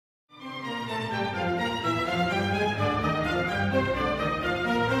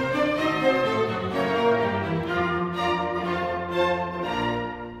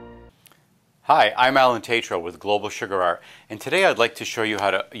Hi, I'm Alan Tetreault with Global Sugar Art, and today I'd like to show you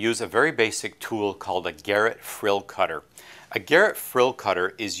how to use a very basic tool called a Garret Frill Cutter. A Garret Frill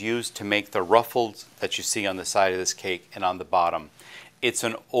Cutter is used to make the ruffles that you see on the side of this cake and on the bottom. It's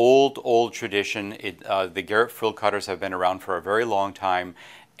an old tradition. The Garret Frill Cutters have been around for a very long time,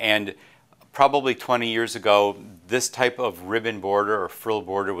 and probably 20 years ago, this type of ribbon border or frill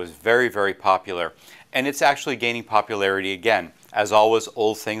border was very popular. And it's actually gaining popularity again. As always,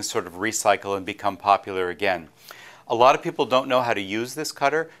 old things sort of recycle and become popular again. A lot of people don't know how to use this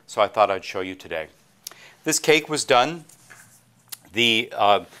cutter, so I thought I'd show you today. This cake was done. The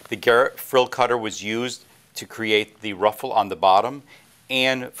Garret Frill Cutter was used to create the ruffle on the bottom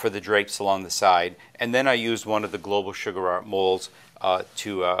and for the drapes along the side. And then I used one of the Global Sugar Art molds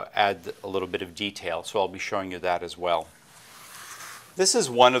to add a little bit of detail, so I'll be showing you that as well. This is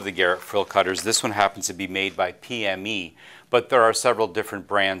one of the Garret Frill Cutters. This one happens to be made by PME, but there are several different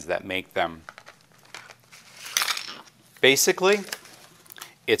brands that make them. Basically,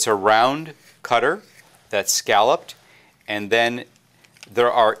 it's a round cutter that's scalloped, and then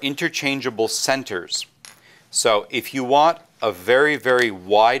there are interchangeable centers. So if you want a very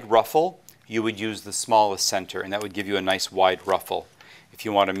wide ruffle, you would use the smallest center, and that would give you a nice wide ruffle. If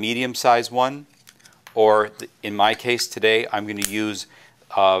you want a medium-sized one, or in my case today, I'm going to use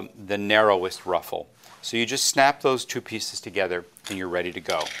the narrowest ruffle. So you just snap those two pieces together and you're ready to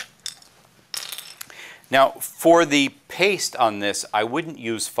go. Now for the paste on this, I wouldn't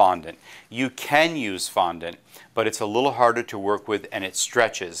use fondant. You can use fondant, but it's a little harder to work with and it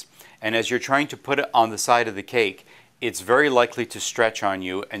stretches. And as you're trying to put it on the side of the cake, it's very likely to stretch on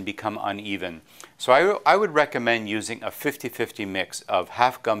you and become uneven. So I would recommend using a 50-50 mix of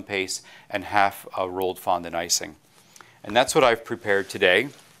half gum paste and half rolled fondant icing. And that's what I've prepared today.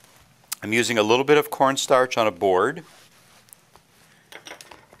 I'm using a little bit of cornstarch on a board.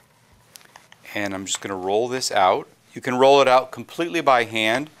 And I'm just going to roll this out. You can roll it out completely by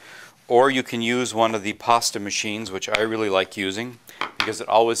hand, or you can use one of the pasta machines, which I really like using because it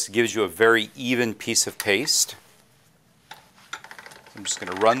always gives you a very even piece of paste. I'm just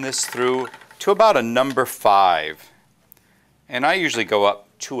going to run this through to about a number 5. And I usually go up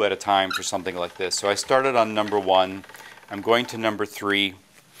 2 at a time for something like this. So I started on number 1, I'm going to number 3,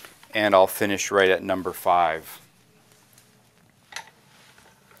 and I'll finish right at number 5.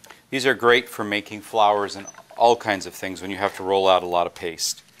 These are great for making flowers and all kinds of things when you have to roll out a lot of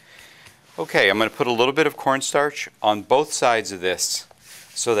paste. Okay, I'm going to put a little bit of cornstarch on both sides of this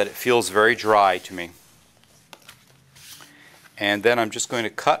so that it feels very dry to me. And then I'm just going to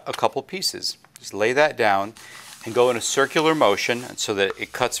cut a couple pieces. Just lay that down and go in a circular motion so that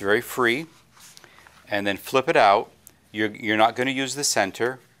it cuts very free. And then flip it out. You're not going to use the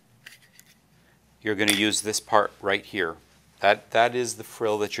center. You're going to use this part right here. That is the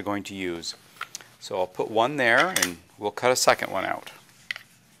frill that you're going to use. So I'll put one there and we'll cut a second one out.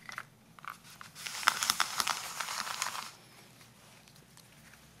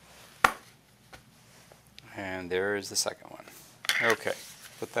 And there is the second one. Okay,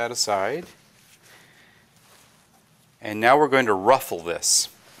 put that aside. And now we're going to ruffle this.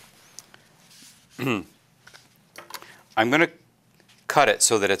 I'm going to cut it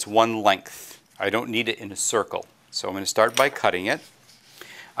so that it's one length. I don't need it in a circle. So I'm going to start by cutting it.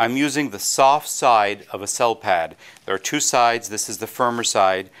 I'm using the soft side of a cell pad. There are 2 sides. This is the firmer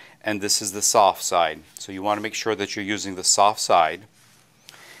side and this is the soft side. So you want to make sure that you're using the soft side.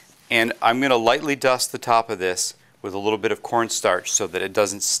 And I'm going to lightly dust the top of this with a little bit of cornstarch so that it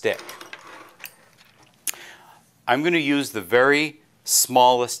doesn't stick. I'm going to use the very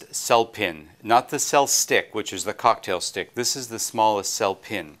smallest cell pin, not the cell stick, which is the cocktail stick. This is the smallest cell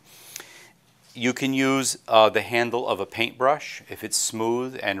pin. You can use the handle of a paintbrush if it's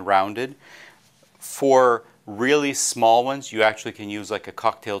smooth and rounded. For really small ones, you actually can use like a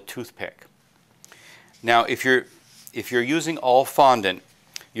cocktail toothpick. Now, if you're using all fondant,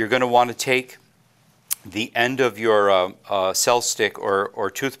 you're going to want to take the end of your cell stick or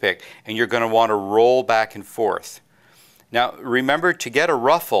toothpick and you're going to want to roll back and forth. Now remember, to get a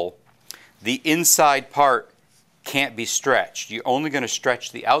ruffle, the inside part can't be stretched. You're only going to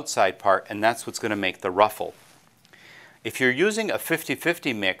stretch the outside part, and that's what's going to make the ruffle. If you're using a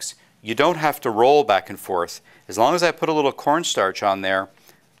 50-50 mix, you don't have to roll back and forth. As long as I put a little cornstarch on there,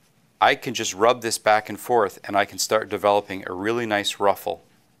 I can just rub this back and forth and I can start developing a really nice ruffle.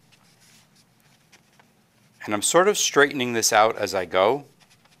 And I'm sort of straightening this out as I go.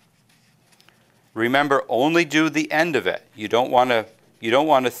 Remember, only do the end of it. You don't want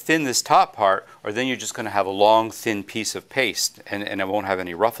to thin this top part, or then you're just going to have a long, thin piece of paste, and it won't have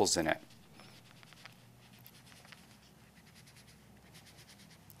any ruffles in it.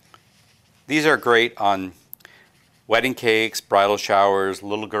 These are great on wedding cakes, bridal showers,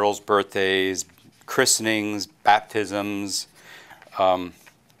 little girls' birthdays, christenings, baptisms.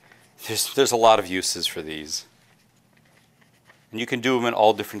 There's a lot of uses for these. And you can do them in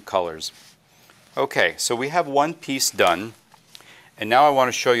all different colors. Okay, so we have one piece done, and now I want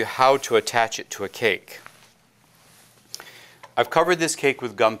to show you how to attach it to a cake. I've covered this cake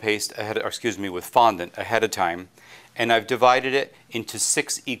with gum paste with fondant ahead of time, and I've divided it into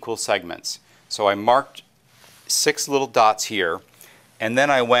 6 equal segments. So I marked 6 little dots here, and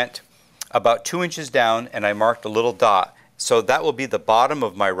then I went about 2 inches down and I marked a little dot. So that will be the bottom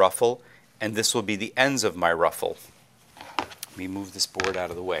of my ruffle, and this will be the ends of my ruffle. Let me move this board out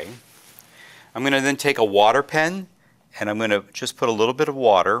of the way. I'm going to then take a water pen, and I'm going to just put a little bit of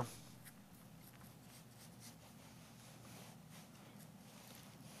water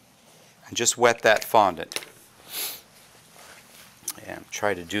and just wet that fondant. And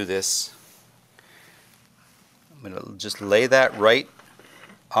try to do this. I'm going to just lay that right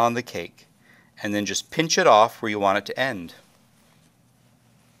on the cake, and then just pinch it off where you want it to end.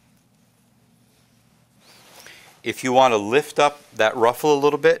 If you want to lift up that ruffle a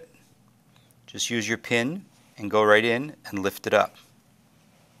little bit, just use your pin and go right in and lift it up.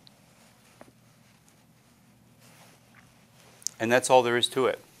 And that's all there is to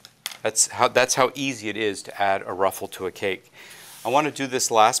it. That's how easy it is to add a ruffle to a cake. I want to do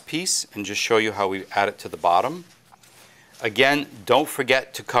this last piece and just show you how we add it to the bottom. Again, don't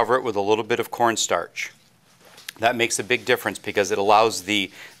forget to cover it with a little bit of cornstarch. That makes a big difference because it allows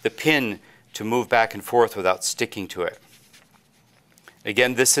the pin to move back and forth without sticking to it.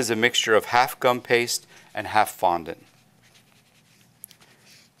 Again, this is a mixture of half gum paste and half fondant.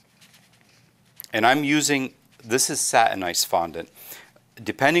 And I'm using, this is satin ice fondant.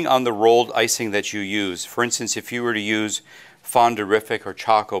 Depending on the rolled icing that you use, for instance, if you were to use Fondant or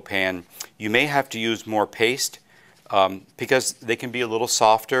Choco Pan, you may have to use more paste because they can be a little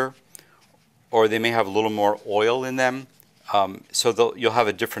softer, or they may have a little more oil in them, so you'll have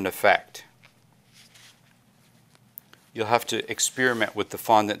a different effect. You'll have to experiment with the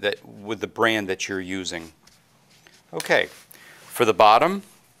fondant with the brand that you're using. Okay, for the bottom,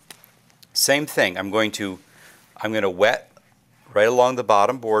 same thing. I'm going to wet right along the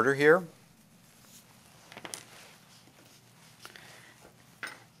bottom border here.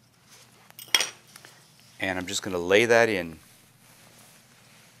 And I'm just going to lay that in.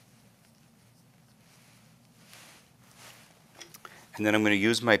 And then I'm going to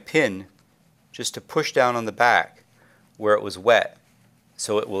use my pin just to push down on the back where it was wet,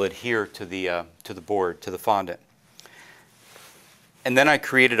 so it will adhere to the board, to the fondant. And then I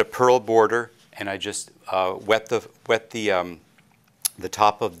created a pearl border, and I just wet the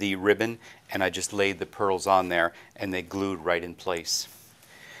top of the ribbon, and I just laid the pearls on there, and they glued right in place.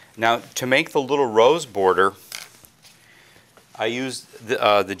 Now, to make the little rose border, I used the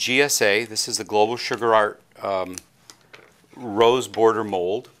GSA. This is the Global Sugar Art rose border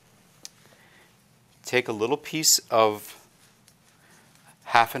mold. Take a little piece of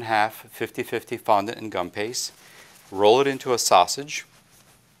half and half, 50-50 fondant and gum paste, roll it into a sausage,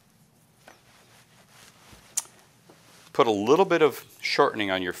 put a little bit of shortening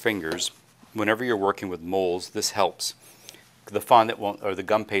on your fingers. Whenever you're working with molds, this helps. The fondant won't, or the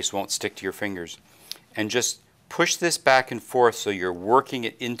gum paste won't stick to your fingers. And just push this back and forth so you're working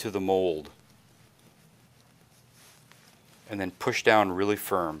it into the mold. And then push down really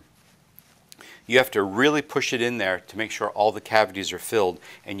firm. You have to really push it in there to make sure all the cavities are filled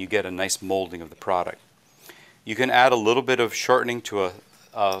and you get a nice molding of the product. You can add a little bit of shortening to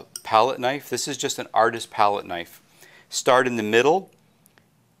a palette knife. This is just an artist palette knife. Start in the middle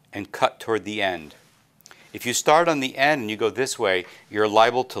and cut toward the end. If you start on the end and you go this way, you're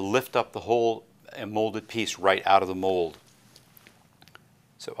liable to lift up the whole molded piece right out of the mold.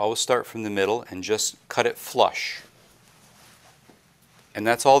 So always start from the middle and just cut it flush. And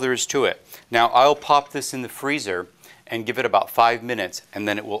that's all there is to it. Now I'll pop this in the freezer and give it about 5 minutes, and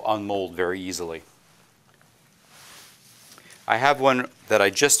then it will unmold very easily. I have one that I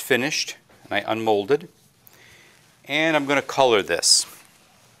just finished and I unmolded, and I'm going to color this.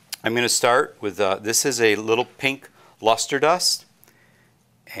 I'm going to start with, this is a little pink luster dust,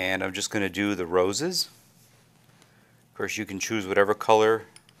 and I'm just going to do the roses. Of course, you can choose whatever color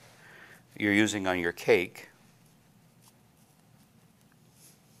you're using on your cake.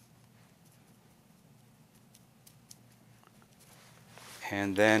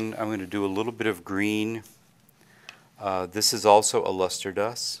 And then I'm going to do a little bit of green. This is also a luster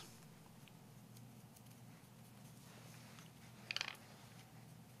dust.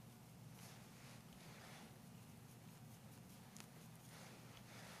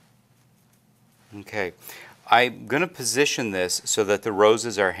 Okay, I'm going to position this so that the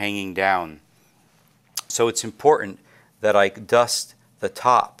roses are hanging down. So it's important that I dust the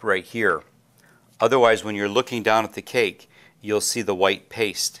top right here. Otherwise, when you're looking down at the cake, you'll see the white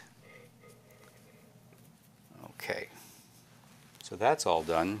paste. Okay, so that's all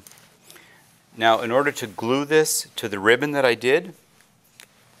done. Now, in order to glue this to the ribbon that I did,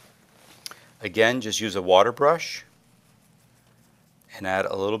 again, just use a water brush and add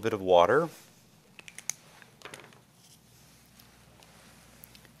a little bit of water.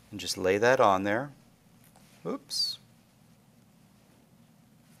 And just lay that on there. Oops.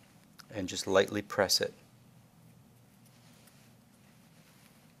 And just lightly press it.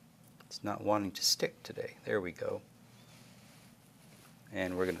 It's not wanting to stick today. There we go.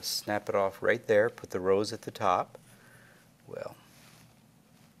 And we're going to snap it off right there. Put the rose at the top. Well.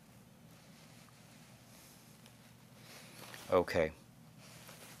 Okay.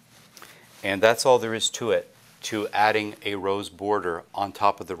 And that's all there is to it, to adding a rose border on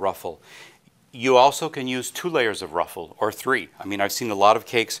top of the ruffle. You also can use 2 layers of ruffle, or 3. I mean, I've seen a lot of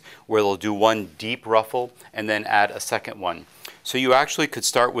cakes where they'll do one deep ruffle and then add a second one. So you actually could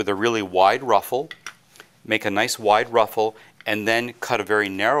start with a really wide ruffle, make a nice wide ruffle, and then cut a very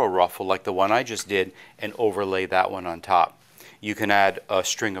narrow ruffle like the one I just did and overlay that one on top. You can add a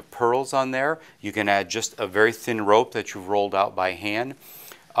string of pearls on there. You can add just a very thin rope that you've rolled out by hand.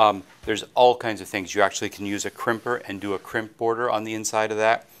 There's all kinds of things. You actually can use a crimper and do a crimp border on the inside of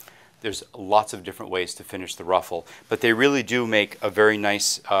that. There's lots of different ways to finish the ruffle, but they really do make a very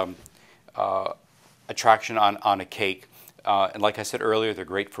nice attraction on a cake. And like I said earlier, they're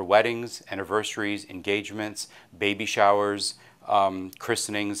great for weddings, anniversaries, engagements, baby showers,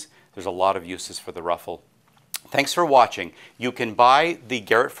 christenings. There's a lot of uses for the ruffle. Thanks for watching. You can buy the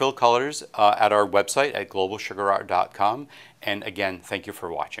Garret Frill Colors at our website at globalsugarart.com. And again, thank you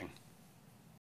for watching.